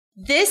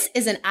This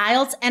is an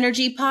IELTS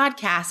Energy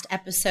Podcast,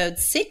 episode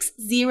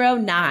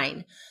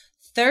 609.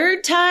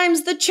 Third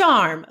time's the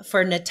charm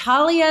for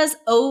Natalia's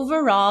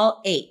overall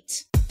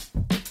 8.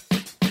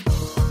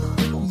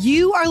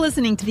 You are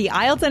listening to the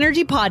IELTS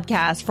Energy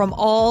Podcast from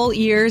All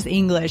Ears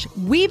English.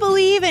 We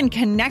believe in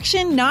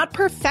connection, not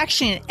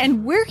perfection,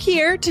 and we're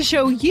here to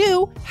show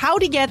you how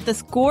to get the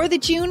score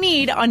that you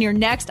need on your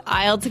next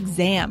IELTS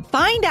exam.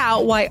 Find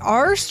out why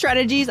our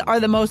strategies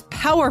are the most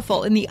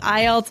powerful in the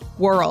IELTS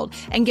world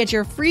and get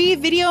your free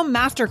video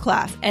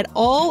masterclass at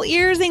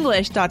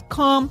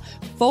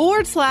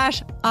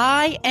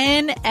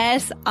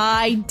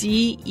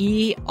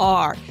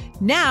allearsenglish.com/INSIDER.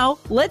 Now,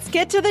 let's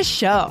get to the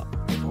show.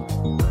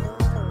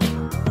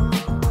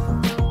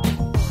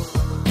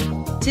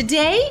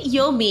 Today,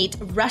 you'll meet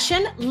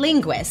Russian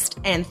linguist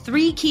and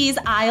 3 Keys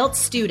IELTS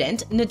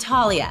student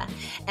Natalia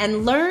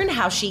and learn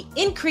how she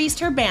increased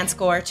her band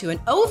score to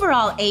an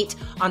overall 8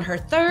 on her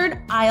third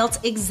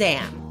IELTS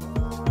exam.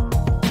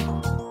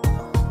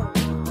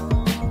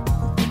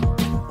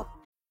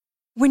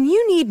 When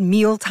you need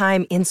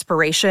mealtime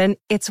inspiration,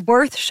 it's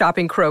worth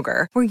shopping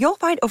Kroger, where you'll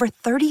find over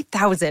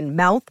 30,000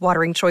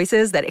 mouth-watering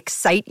choices that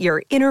excite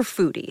your inner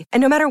foodie.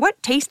 And no matter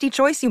what tasty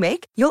choice you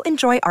make, you'll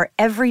enjoy our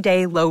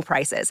everyday low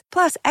prices,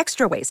 plus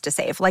extra ways to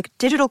save, like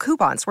digital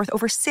coupons worth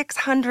over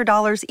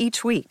 $600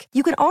 each week.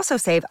 You can also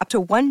save up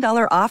to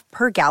 $1 off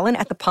per gallon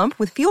at the pump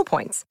with fuel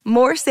points.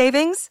 More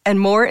savings and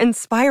more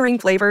inspiring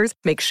flavors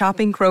make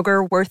shopping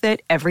Kroger worth it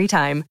every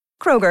time.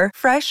 Kroger,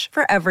 fresh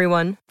for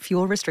everyone.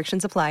 Fuel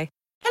restrictions apply.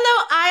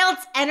 Hello,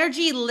 IELTS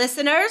Energy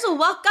listeners.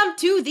 Welcome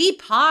to the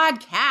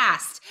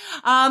podcast.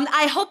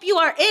 I hope you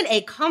are in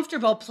a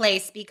comfortable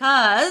place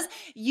because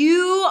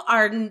you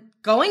are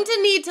going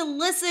to need to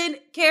listen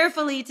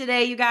carefully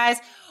today, you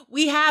guys.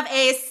 We have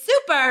a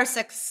super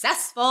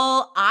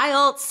successful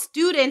IELTS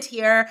student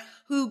here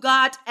who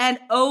got an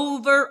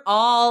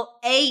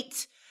overall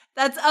 8.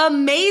 That's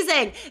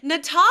amazing.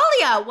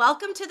 Natalia,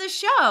 welcome to the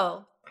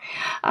show.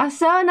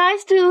 So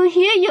nice to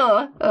hear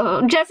you,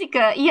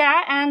 Jessica.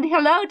 Yeah, and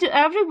hello to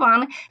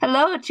everyone.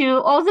 Hello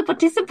to all the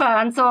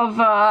participants of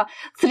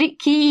 3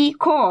 Key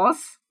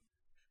course.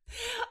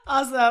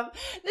 Awesome.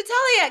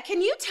 Natalia,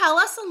 can you tell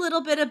us a little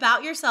bit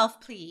about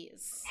yourself,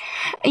 please?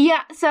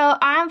 Yeah, so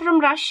I'm from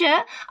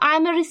Russia.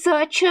 I'm a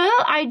researcher.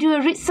 I do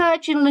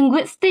research in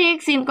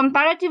linguistics, in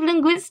comparative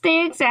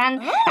linguistics,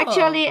 and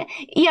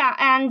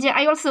and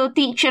I also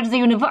teach at the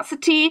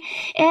university.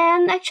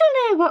 And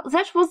actually, well,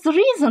 that was the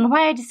reason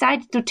why I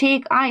decided to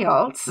take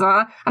IELTS.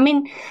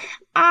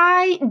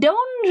 I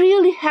don't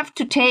really have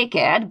to take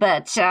it,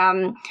 but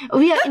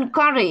we are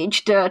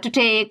encouraged to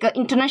take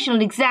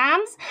international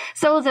exams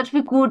so that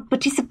we could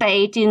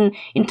participate in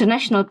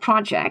international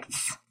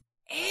projects.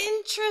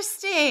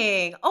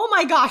 Interesting. Oh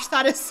my gosh,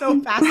 that is so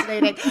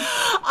fascinating.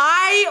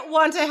 I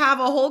want to have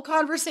a whole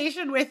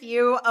conversation with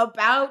you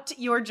about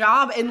your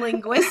job in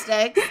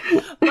linguistics,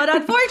 but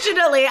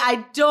unfortunately,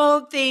 I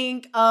don't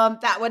think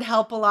that would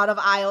help a lot of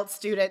IELTS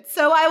students.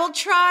 So I will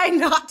try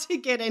not to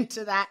get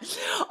into that.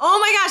 Oh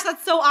my gosh,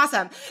 that's so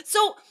awesome.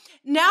 So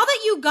now that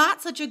you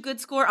got such a good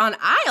score on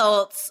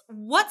IELTS,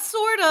 what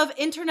sort of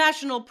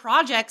international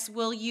projects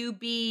will you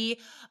be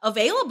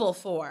available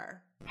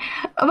for?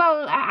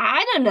 Well,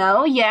 I don't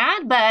know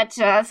yet, but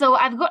so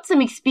I've got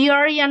some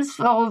experience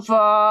of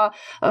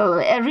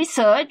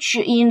research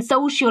in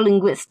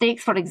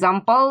sociolinguistics, for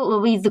example,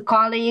 with the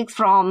colleagues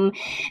from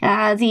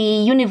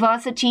the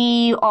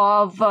University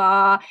of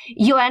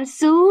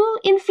Joensuu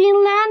in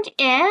Finland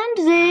and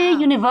the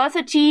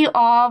University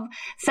of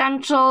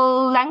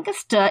Central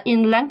Lancaster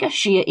in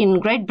Lancashire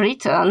in Great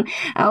Britain,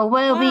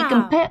 where we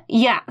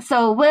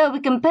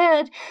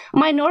compared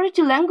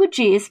minority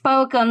languages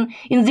spoken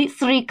in these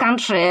 3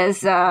 countries.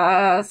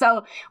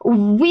 So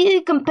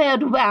we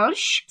compared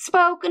Welsh,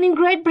 spoken in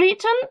Great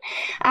Britain,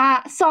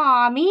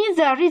 Sami,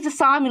 there is a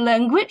Sami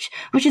language,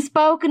 which is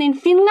spoken in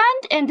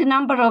Finland and a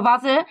number of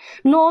other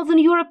Northern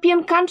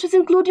European countries,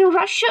 including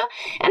Russia.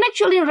 And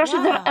actually in Russia,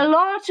 there are a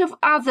lot of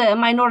other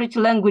minority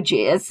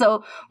languages.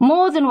 So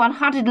more than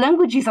 100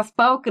 languages are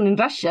spoken in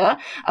Russia,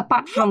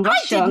 apart from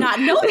Russian. I did not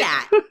know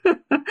that.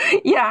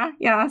 Yeah.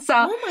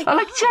 So,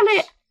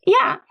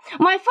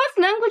 my first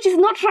language is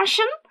not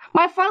Russian.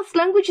 My first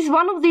language is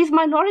one of these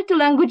minority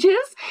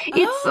languages.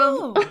 It's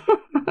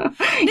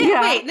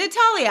Wait,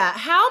 Natalia,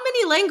 how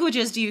many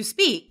languages do you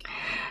speak?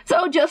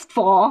 So just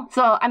 4.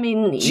 So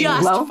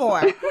just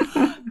 4. You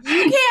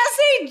can't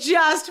say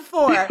just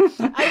 4.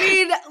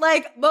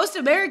 Most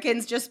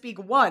Americans just speak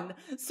 1.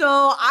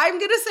 So I'm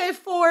gonna say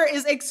 4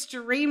 is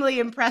extremely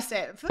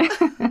impressive.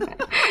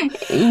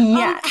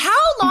 Yeah.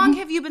 How long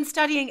have you been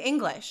studying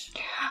English?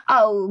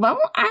 Oh, well,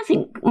 I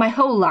think my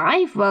whole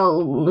life.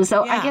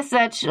 I guess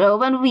that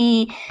so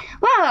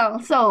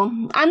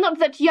I'm not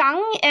that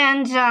young,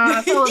 and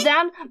so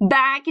then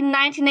back in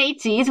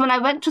 1980s when I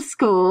went to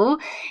school,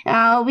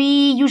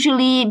 we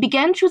usually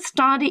began to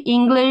study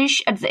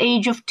English at the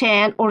age of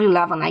 10 or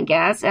 11, I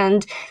guess.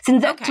 And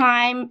since that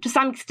time, to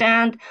some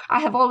extent, I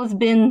have always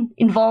been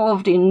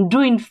involved in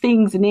doing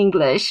things in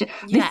English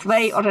this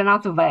way or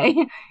another way.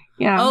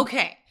 Yeah.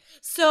 Okay.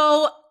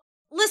 So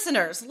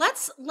listeners,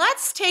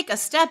 let's take a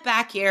step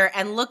back here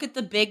and look at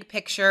the big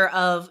picture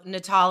of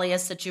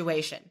Natalia's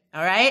situation.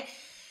 All right.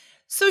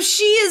 So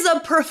she is a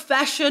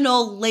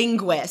professional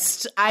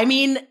linguist. I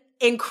mean,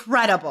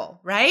 incredible,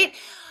 right?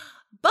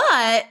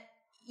 But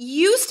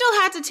you still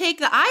had to take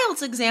the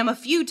IELTS exam a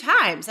few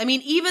times. I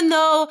mean, even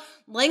though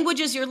language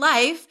is your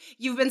life,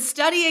 you've been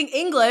studying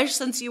English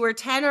since you were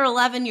 10 or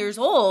 11 years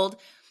old,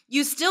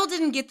 you still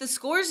didn't get the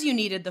scores you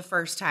needed the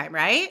first time,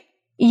 right?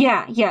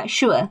 Yeah,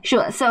 sure.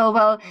 So,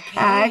 well,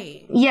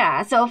 Okay.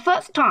 so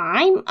first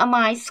time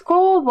my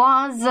score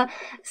was,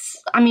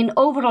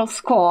 overall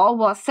score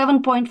was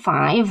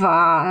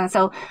 7.5.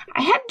 So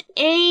I had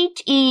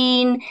 8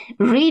 in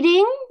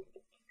reading,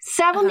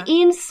 7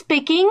 in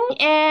speaking,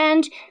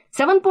 and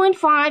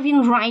 7.5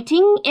 in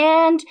writing,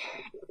 and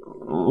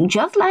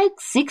just like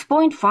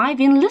 6.5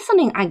 in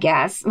listening, I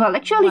guess. Well,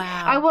 actually,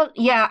 Wow.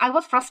 I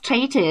was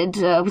frustrated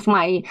with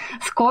my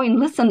score in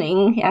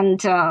listening,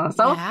 and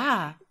so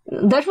Yeah.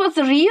 that was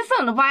the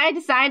reason why I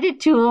decided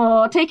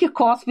to take a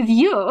course with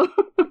you.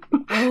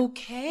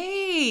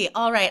 Okay.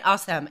 All right.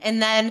 Awesome.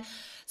 And then,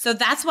 so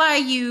that's why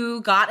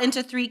you got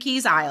into Three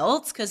Keys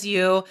IELTS, because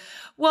you,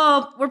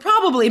 well, were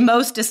probably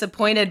most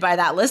disappointed by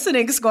that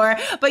listening score,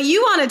 but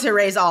you wanted to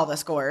raise all the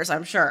scores,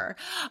 I'm sure.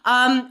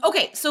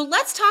 Okay. So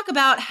let's talk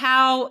about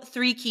how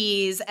Three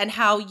Keys and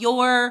how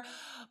your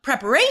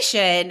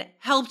preparation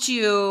helped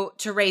you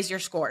to raise your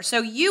score.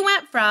 So you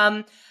went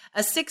from a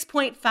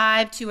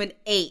 6.5 to an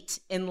 8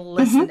 in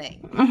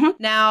listening.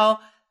 Now,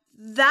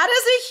 that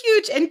is a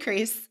huge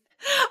increase.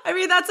 I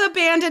mean, that's a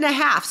band and a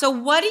half. So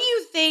what do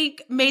you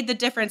think made the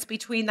difference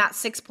between that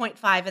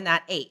 6.5 and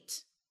that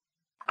 8?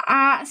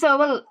 I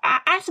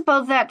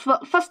suppose that,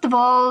 well, first of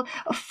all,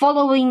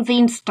 following the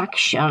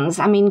instructions.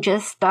 I mean,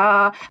 just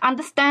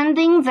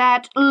understanding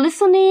that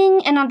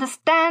listening and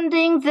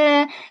understanding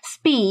the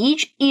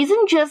speech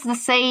isn't just the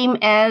same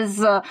as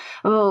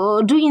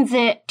doing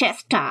the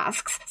test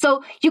tasks.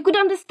 So you could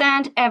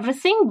understand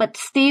everything, but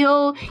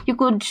still you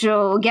could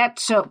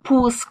get a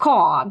poor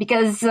score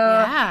because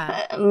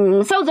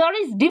so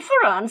there is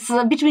difference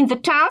between the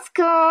task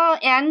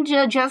and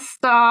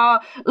just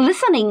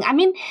listening. I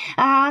mean,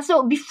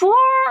 so before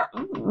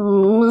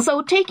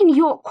taking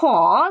your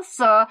course,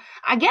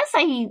 I guess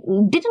I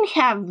didn't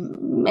have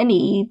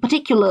any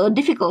particular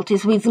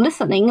difficulties with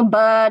listening,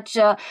 but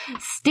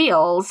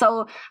still,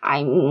 so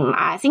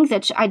I think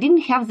that I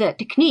didn't have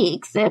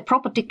the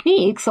proper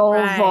techniques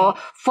of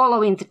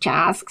following the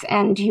tasks,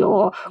 and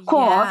your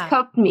course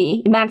helped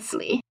me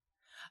immensely.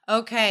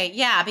 Okay,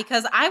 yeah,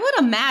 because I would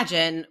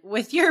imagine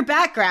with your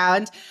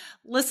background,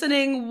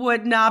 listening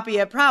would not be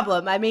a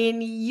problem. I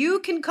mean, you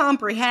can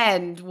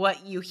comprehend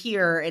what you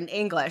hear in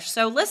English.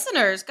 So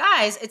listeners,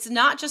 guys, it's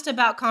not just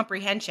about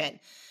comprehension.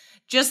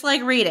 Just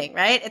like reading,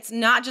 right? It's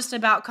not just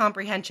about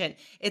comprehension.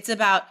 It's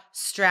about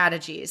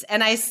strategies.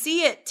 And I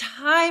see it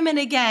time and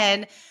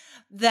again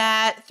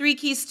that Three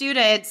Keys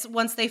students,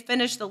 once they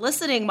finish the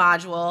listening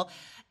module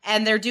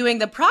and they're doing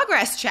the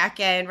progress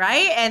check-in,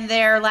 right? And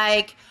they're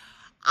like,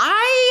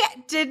 I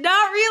did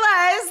not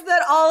realize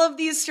that all of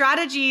these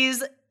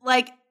strategies,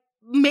 like,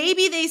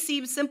 maybe they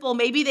seem simple,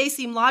 maybe they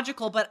seem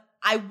logical, but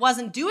I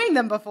wasn't doing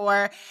them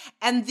before.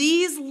 And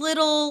these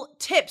little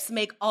tips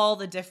make all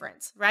the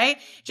difference, right?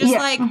 Just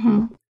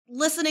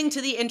listening to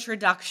the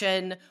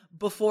introduction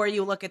before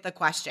you look at the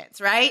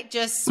questions, right?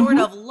 Just sort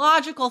of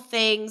logical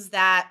things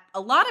that a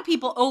lot of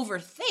people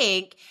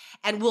overthink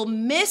and will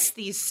miss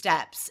these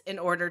steps in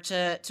order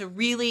to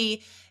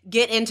really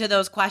get into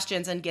those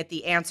questions and get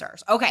the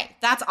answers. Okay,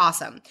 that's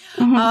awesome.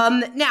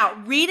 Now,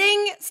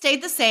 reading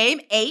stayed the same,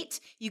 8.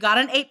 You got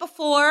an 8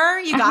 before,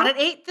 you got an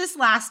 8 this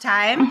last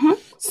time.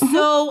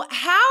 So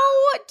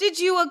how did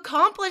you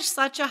accomplish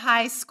such a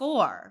high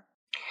score?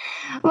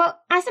 Well,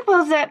 I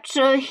suppose that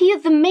here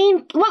the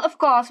main, well, of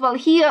course,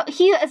 here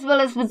as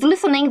well as with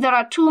listening, there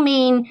are 2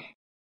 main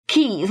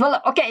keys.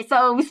 Well, okay,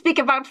 so we speak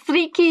about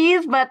 3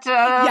 keys, but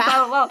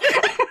That's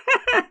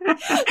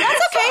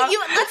okay.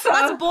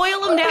 Let's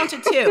boil them down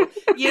to 2.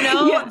 You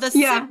know,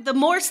 the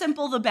more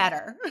simple, the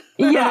better.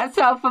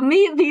 So for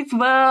me, these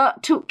were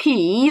 2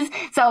 keys.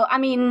 So, I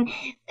mean,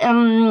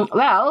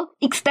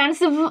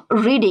 extensive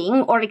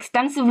reading or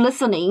extensive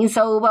listening.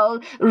 So,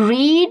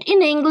 read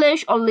in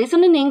English or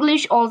listen in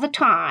English all the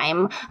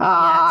time.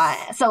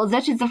 So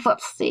that is the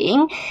first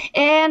thing.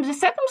 And the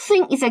second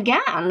thing is,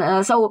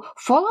 again, so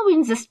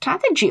following the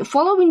strategy,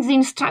 following the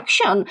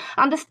instruction,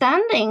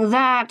 understanding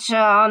that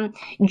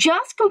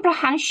just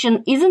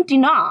comprehension isn't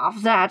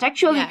enough, that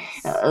actually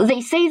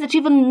they say that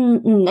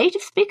even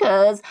native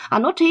speakers are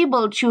not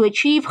able to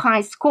achieve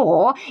high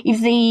score if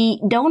they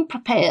don't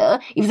prepare,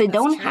 if they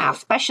don't have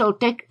special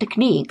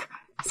technique.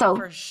 So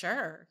for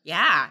sure.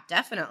 Yeah,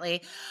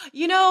 definitely.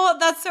 You know,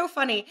 that's so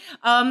funny.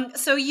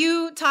 So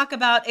you talk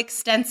about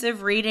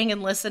extensive reading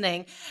and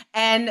listening.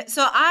 And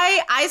so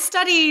I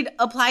studied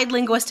applied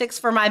linguistics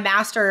for my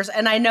master's,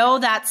 and I know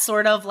that's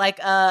sort of like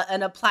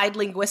an applied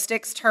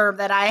linguistics term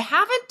that I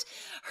haven't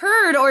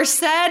heard or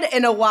said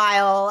in a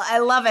while. I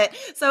love it.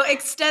 So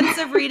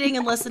extensive reading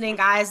and listening,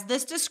 guys.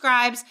 This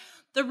describes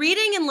the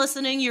reading and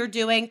listening you're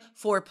doing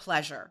for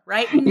pleasure,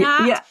 right?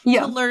 Not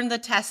to learn the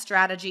test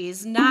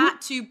strategies,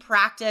 not to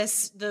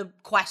practice the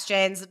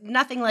questions,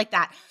 nothing like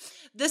that.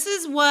 This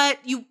is what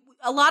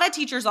a lot of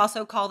teachers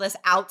also call this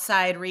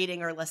outside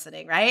reading or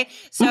listening, right?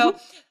 So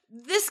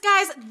this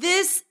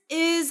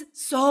is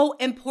so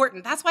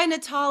important. That's why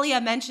Natalia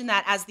mentioned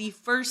that as the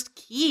first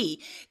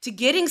key to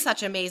getting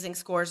such amazing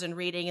scores in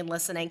reading and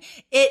listening.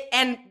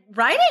 And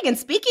writing and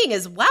speaking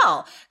as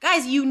well.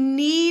 Guys, you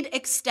need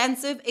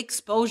extensive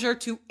exposure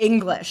to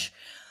English.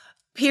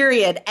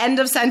 Period. End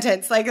of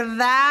sentence. Like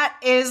that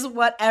is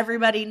what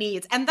everybody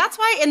needs. And that's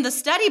why in the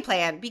study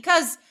plan,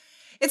 because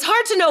it's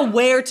hard to know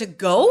where to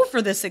go for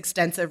this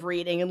extensive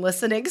reading and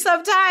listening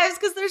sometimes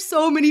because there's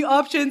so many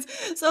options.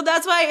 So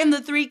that's why in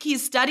the 3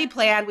 Keys study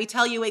plan, we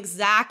tell you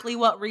exactly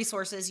what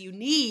resources you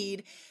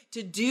need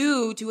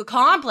to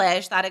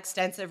accomplish that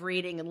extensive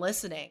reading and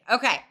listening.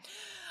 Okay.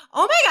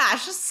 Oh my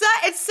gosh,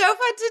 it's so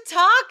fun to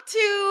talk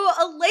to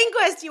a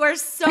linguist. You are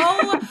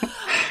so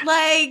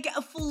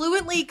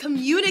fluently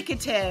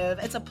communicative.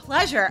 It's a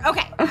pleasure.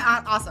 Okay,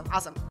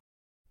 awesome.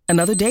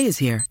 Another day is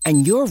here,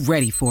 and you're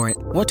ready for it.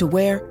 What to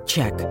wear?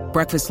 Check.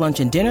 Breakfast, lunch,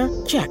 and dinner?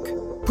 Check.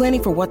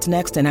 Planning for what's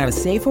next and how to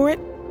save for it?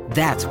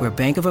 That's where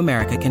Bank of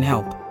America can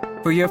help.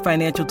 For your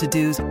financial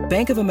to-dos,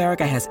 Bank of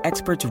America has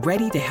experts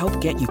ready to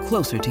help get you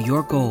closer to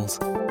your goals.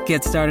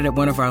 Get started at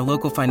one of our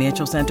local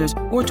financial centers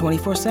or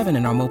 24/7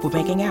 in our mobile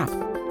banking app.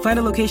 Find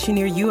a location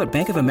near you at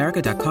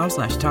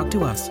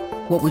bankofamerica.com/talktous.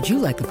 What would you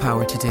like the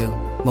power to do?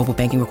 Mobile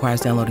banking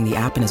requires downloading the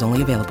app and is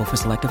only available for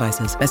select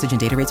devices. Message and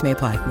data rates may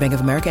apply. Bank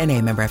of America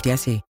NA, member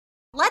FDIC.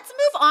 Let's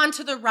move on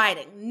to the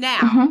writing.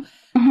 Now,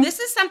 this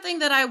is something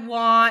that I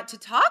want to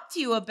talk to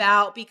you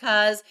about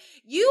because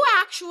you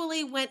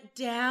actually went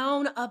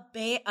down a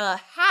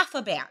half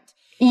a band.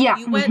 Yeah.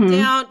 You went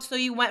down, so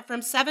you went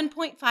from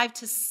 7.5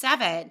 to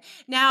 7.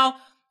 Now,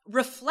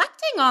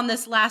 reflecting on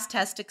this last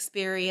test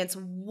experience,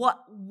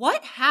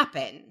 what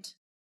happened?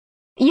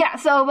 Yeah,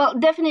 so, well,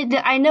 definitely,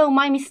 I know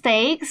my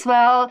mistakes.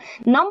 Well,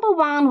 number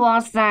one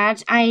was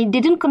that I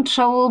didn't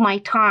control my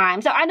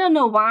time. So I don't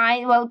know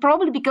why. Well,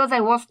 probably because I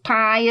was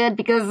tired,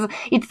 because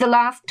it's the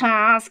last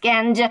task.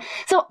 And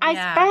so I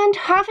spent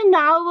half an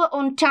hour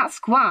on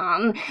task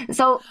 1.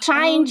 So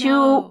trying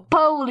to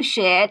polish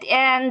it.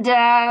 And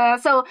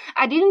so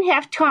I didn't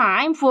have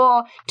time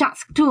for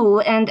task 2.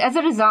 And as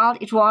a result,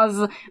 it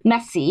was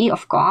messy,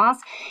 of course.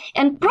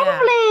 And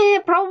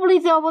probably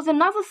there was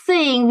another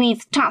thing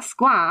with task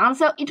 1.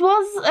 So it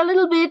was a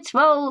little bit,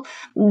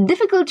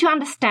 difficult to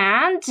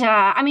understand.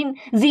 I mean,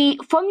 the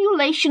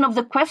formulation of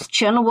the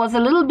question was a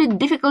little bit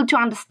difficult to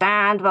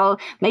understand. Well,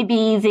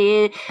 maybe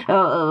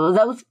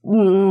those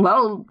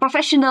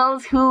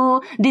professionals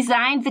who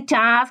designed the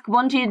task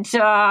wanted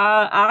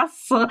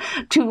us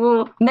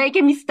to make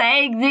a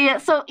mistake there.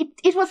 So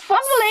it was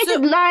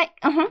formulated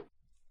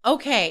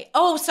Okay.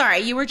 Oh, sorry.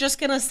 You were just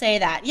going to say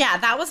that. Yeah,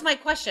 that was my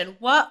question.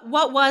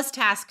 What was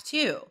task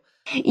 2?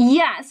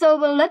 Yeah, so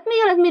let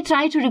me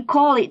try to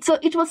recall it. So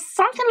it was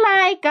something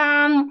like,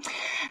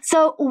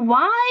 so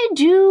why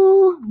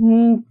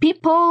do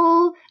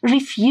people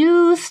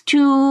refuse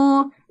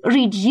to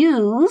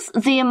reduce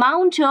the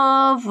amount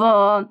of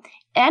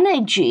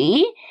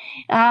energy,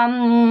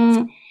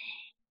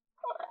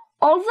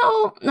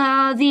 although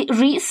the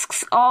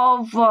risks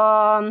of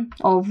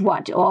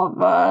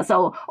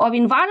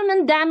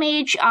environment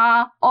damage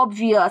are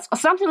obvious, or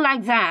something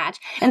like that.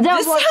 And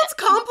this sounds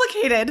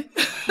complicated.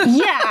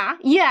 Yeah.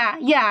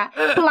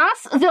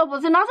 Plus, there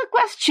was another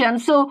question.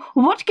 So,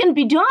 what can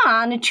be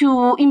done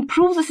to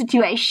improve the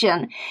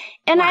situation?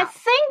 And I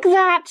think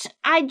that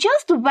I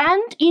just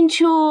went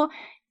into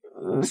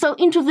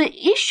the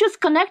issues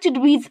connected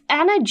with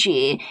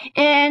energy,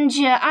 and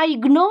I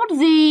ignored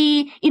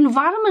the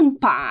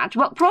environment part.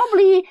 Well,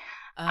 probably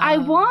I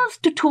was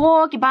to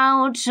talk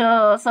about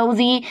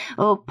the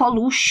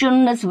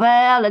pollution as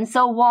well and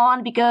so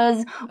on,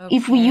 because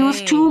if we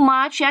use too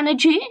much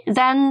energy,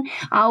 then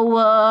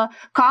our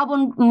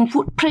carbon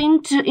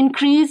footprint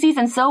increases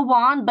and so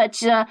on.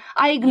 But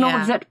I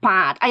ignored that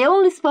part. I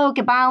only spoke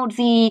about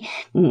the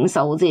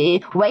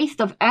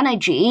waste of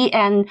energy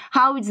and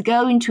how it's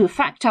going to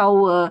affect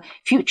our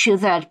future,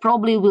 that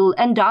probably will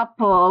end up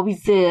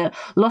with the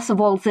loss of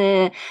all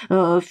the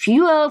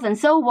fuels and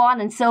so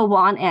on and so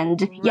on.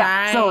 And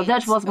so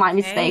that was my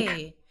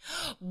mistake.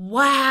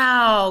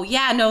 Wow.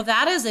 Yeah, no,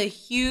 that is a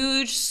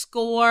huge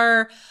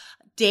score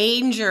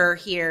danger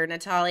here,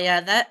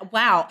 Natalia.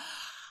 Wow.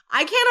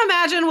 I can't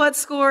imagine what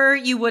score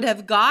you would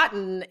have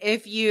gotten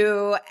if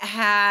you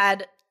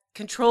had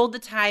controlled the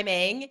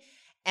timing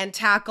and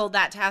tackled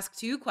that task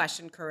 2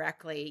 question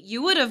correctly.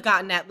 You would have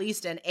gotten at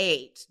least an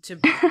 8 to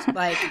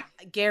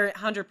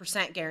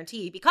 100%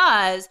 guarantee,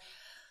 because,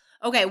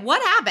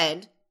 what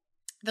happened?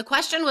 The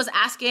question was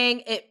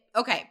asking it.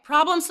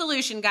 Problem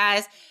solution,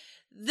 guys.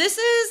 This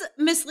is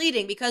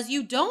misleading because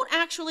you don't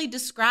actually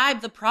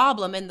describe the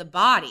problem in the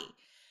body.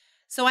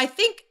 So I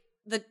think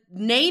the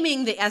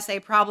naming the essay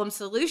problem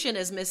solution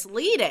is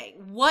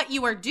misleading. What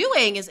you are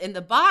doing is in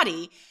the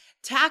body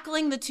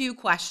tackling the two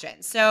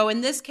questions. So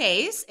in this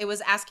case, it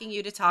was asking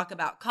you to talk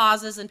about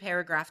causes in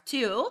paragraph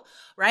 2,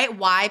 right?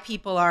 Why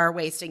people are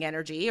wasting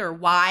energy or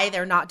why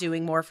they're not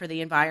doing more for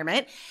the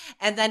environment.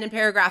 And then in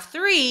paragraph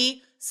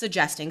 3,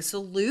 suggesting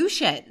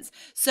solutions.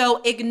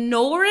 So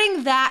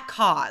ignoring that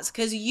cause,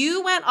 because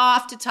you went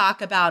off to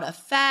talk about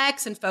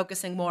effects and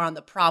focusing more on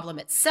the problem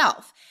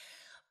itself.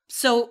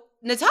 So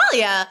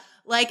Natalia,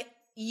 like,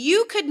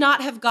 you could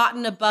not have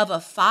gotten above a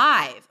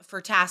 5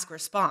 for task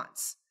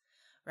response.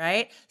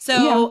 Right?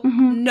 So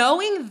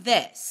knowing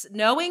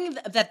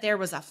that there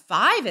was a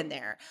 5 in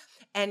there,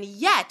 and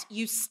yet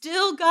you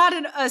still got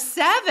a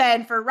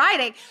 7 for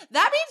writing,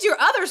 that means your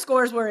other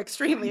scores were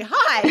extremely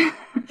high.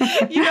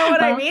 You know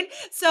what I mean?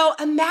 So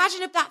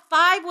imagine if that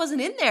 5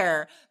 wasn't in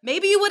there.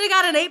 Maybe you would have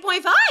got an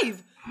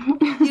 8.5,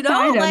 you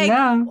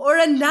know, or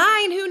a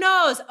 9, who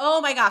knows? Oh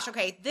my gosh.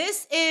 Okay.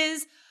 This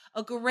is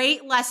a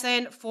great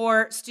lesson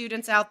for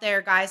students out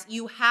there, guys.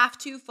 You have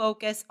to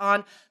focus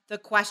on the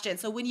question.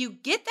 So when you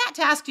get that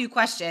task 2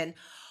 question,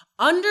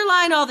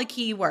 underline all the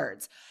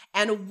keywords.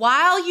 And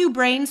while you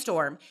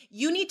brainstorm,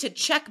 you need to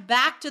check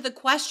back to the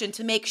question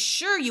to make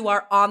sure you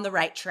are on the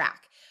right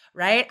track,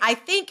 right? I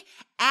think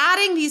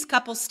adding these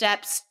couple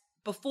steps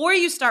before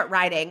you start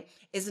writing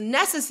is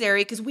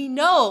necessary because we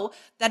know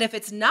that if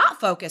it's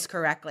not focused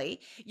correctly,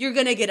 you're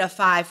going to get a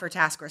 5 for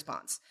task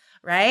response,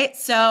 right?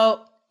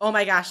 So, oh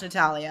my gosh,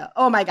 Natalia.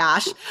 Oh my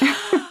gosh.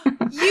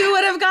 You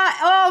would have got,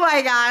 oh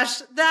my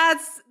gosh,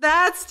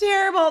 that's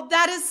terrible.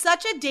 That is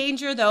such a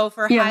danger though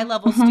for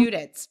high-level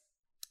students,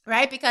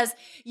 right? Because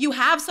you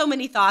have so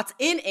many thoughts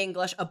in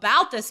English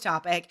about this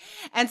topic.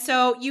 And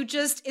so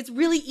it's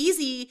really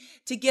easy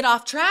to get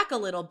off track a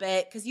little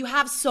bit because you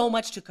have so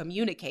much to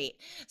communicate.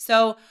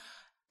 So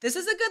this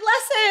is a good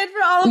lesson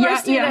for all of our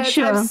students.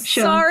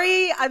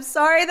 I'm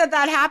sorry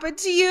that happened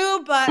to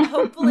you, but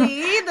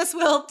hopefully this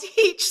will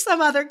teach some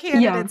other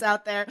candidates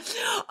out there.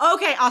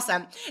 Okay,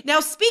 awesome.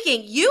 Now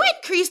you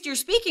increased your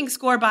speaking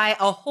score by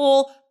a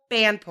whole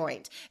band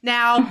point.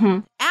 Now,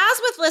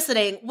 as with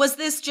listening, was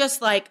this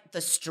just like the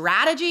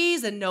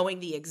strategies and knowing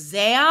the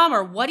exam,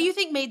 or what do you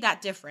think made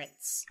that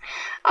difference?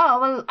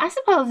 Oh, well, I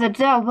suppose that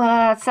there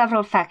were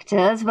several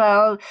factors.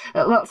 So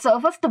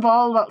first of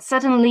all,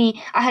 certainly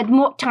I had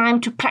more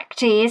time to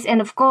practice.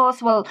 And of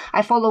course,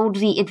 I followed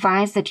the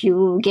advice that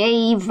you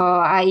gave.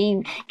 So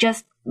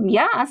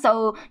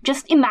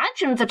just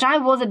imagine that I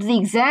was at the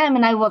exam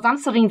and I was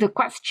answering the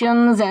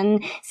questions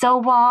and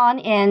so on.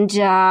 And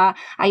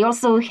I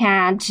also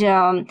had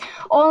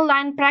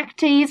online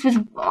practice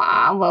with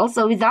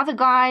other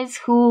guys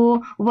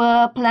who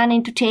were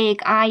planning to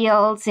take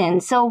IELTS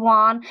and so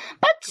on.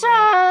 But so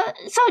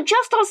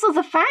just also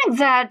the fact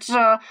that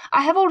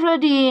I have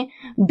already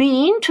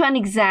been to an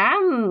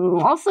exam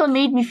also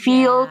made me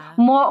feel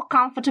more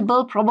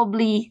comfortable,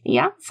 probably.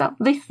 So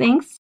these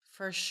things.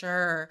 For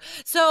sure.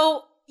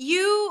 So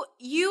you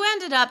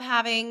ended up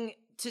having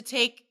to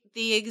take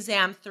the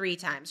exam 3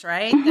 times,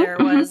 right?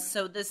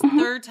 So this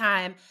third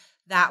time,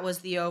 that was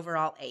the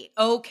overall 8.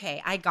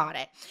 Okay, I got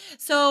it.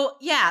 So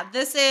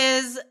this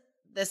is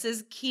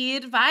key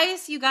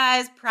advice, you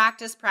guys.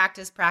 Practice,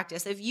 practice,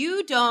 practice. If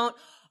you don't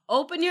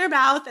open your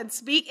mouth and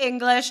speak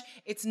English,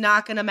 it's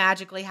not going to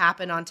magically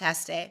happen on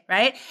test day,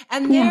 right?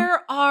 And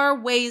there are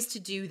ways to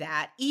do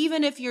that,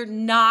 even if you're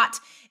not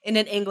in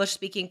an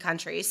English-speaking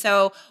country.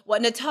 So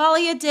what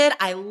Natalia did,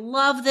 I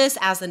love this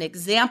as an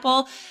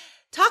example.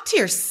 Talk to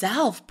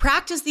yourself.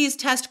 Practice these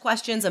test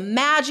questions.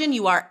 Imagine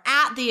you are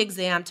at the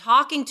exam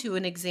talking to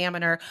an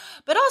examiner,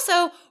 but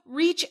also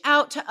reach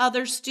out to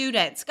other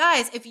students.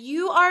 Guys, if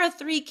you are a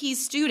 3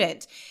 Keys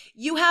student,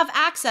 you have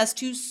access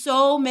to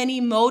so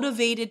many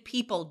motivated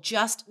people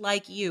just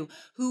like you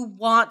who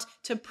want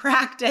to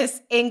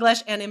practice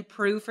English and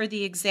improve for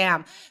the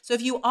exam. So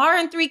if you are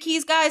in 3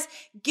 Keys, guys,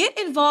 get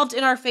involved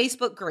in our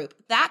Facebook group.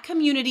 That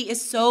community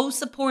is so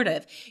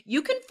supportive.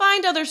 You can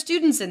find other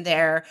students in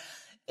there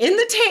in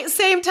the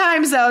same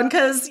time zone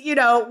because,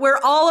 we're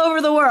all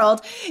over the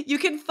world. You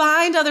can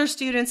find other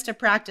students to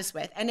practice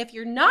with. And if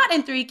you're not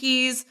in 3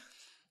 Keys,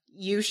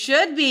 you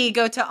should be.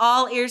 Go to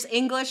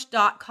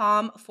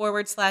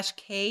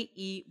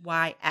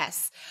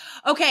allearsenglish.com/KEYS.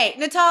 Okay,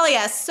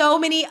 Natalia, so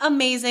many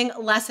amazing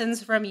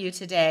lessons from you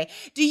today.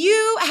 Do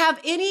you have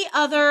any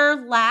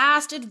other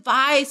last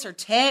advice or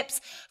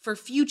tips for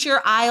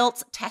future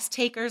IELTS test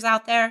takers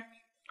out there?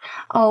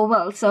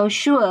 Oh, so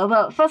sure.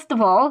 Well, first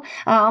of all,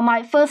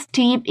 my first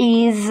tip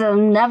is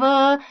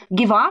never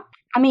give up.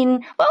 I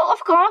mean,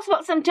 of course,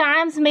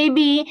 sometimes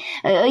maybe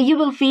you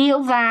will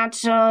feel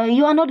that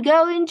you are not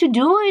going to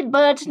do it,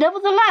 but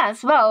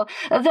nevertheless,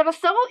 there are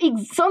so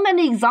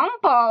many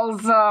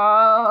examples.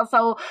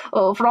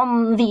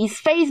 From these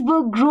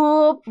Facebook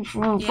group,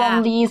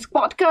 from these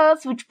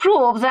podcasts, which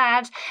prove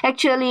that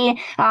actually,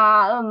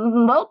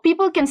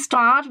 people can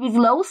start with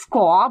low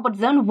score, but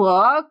then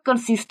work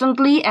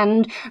consistently,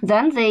 and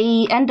then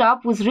they end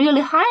up with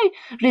really high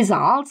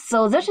results.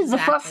 So that is the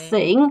first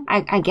thing,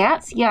 I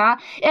guess,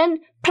 And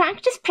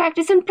practice,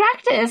 practice, and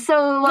practice.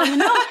 So,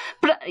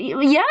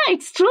 yeah,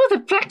 it's true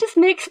that practice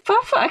makes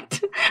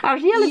perfect. I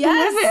really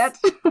believe it.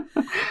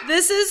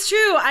 This is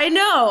true. I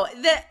know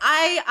that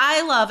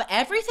I love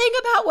everything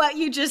about what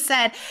you just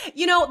said.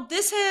 You know,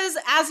 this is,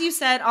 as you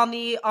said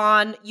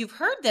you've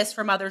heard this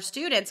from other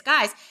students,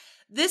 guys.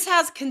 This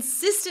has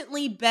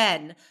consistently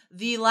been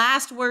the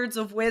last words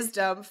of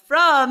wisdom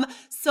from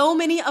so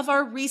many of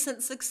our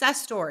recent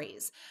success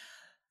stories.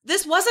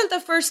 This wasn't the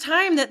first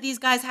time that these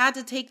guys had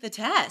to take the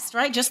test,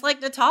 right? Just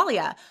like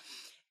Natalia.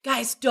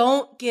 Guys,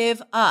 don't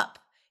give up.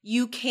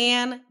 You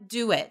can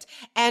do it.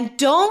 And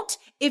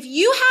if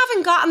you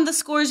haven't gotten the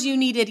scores you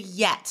needed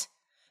yet,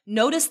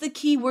 notice the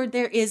key word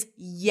there is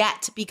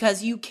yet,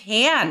 because you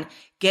can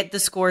get the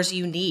scores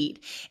you need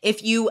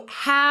if you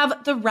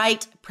have the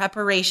right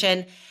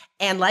preparation.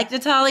 And like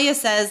Natalia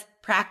says,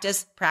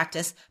 practice,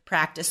 practice,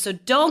 practice. So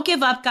don't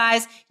give up,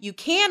 guys. You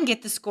can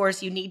get the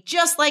scores you need,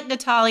 just like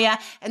Natalia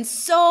and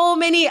so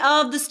many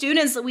of the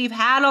students that we've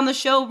had on the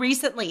show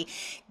recently.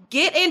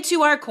 Get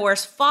into our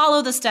course.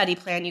 Follow the study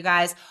plan, you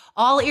guys.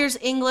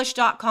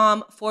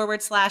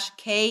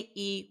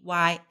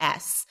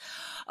 allearsenglish.com/KEYS.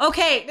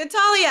 Okay,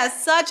 Natalia,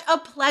 such a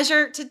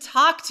pleasure to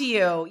talk to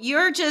you. You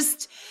are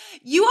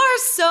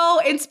so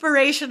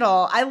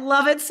inspirational. I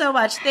love it so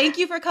much. Thank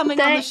you for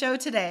coming on the show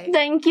today.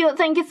 Thank you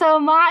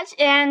so much.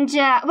 And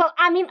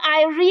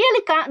I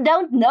really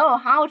don't know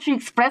how to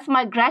express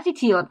my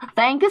gratitude.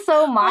 Thank you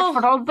so much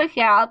for all the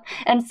help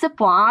and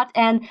support,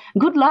 and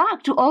good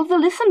luck to all the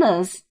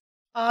listeners.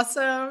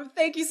 Awesome.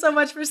 Thank you so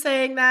much for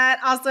saying that.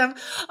 Awesome.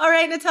 All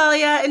right,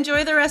 Natalia,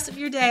 enjoy the rest of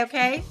your day,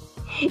 okay?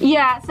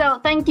 Yeah, so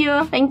thank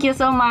you. Thank you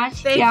so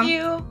much. Thank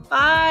you.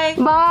 Bye.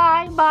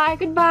 Bye. Bye.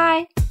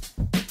 Goodbye.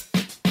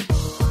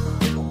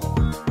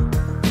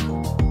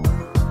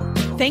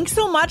 Thanks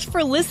so much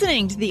for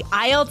listening to the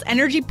IELTS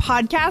Energy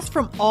Podcast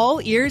from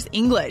All Ears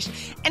English.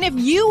 And if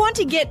you want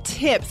to get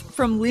tips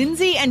from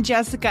Lindsay and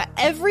Jessica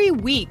every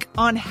week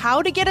on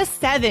how to get a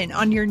 7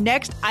 on your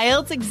next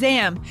IELTS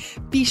exam,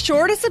 be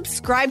sure to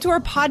subscribe to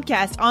our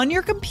podcast on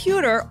your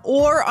computer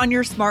or on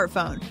your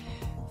smartphone.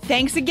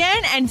 Thanks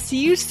again, and see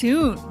you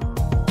soon.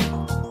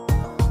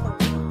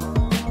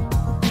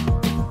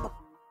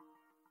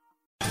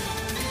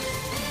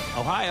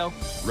 Ohio,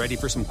 ready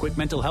for some quick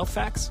mental health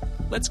facts?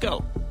 Let's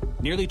go.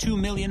 Nearly 2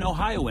 million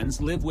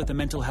Ohioans live with a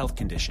mental health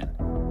condition.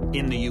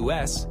 In the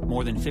U.S.,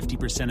 more than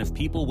 50% of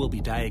people will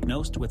be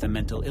diagnosed with a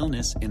mental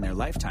illness in their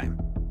lifetime.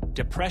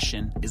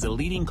 Depression is a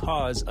leading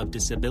cause of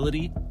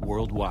disability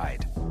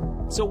worldwide.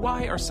 So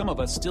why are some of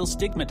us still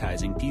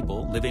stigmatizing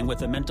people living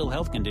with a mental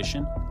health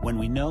condition when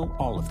we know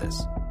all of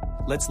this?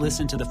 Let's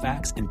listen to the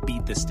facts and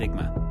beat the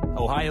stigma.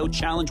 Ohio,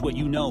 challenge what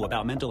you know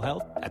about mental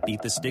health at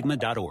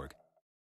beatthestigma.org.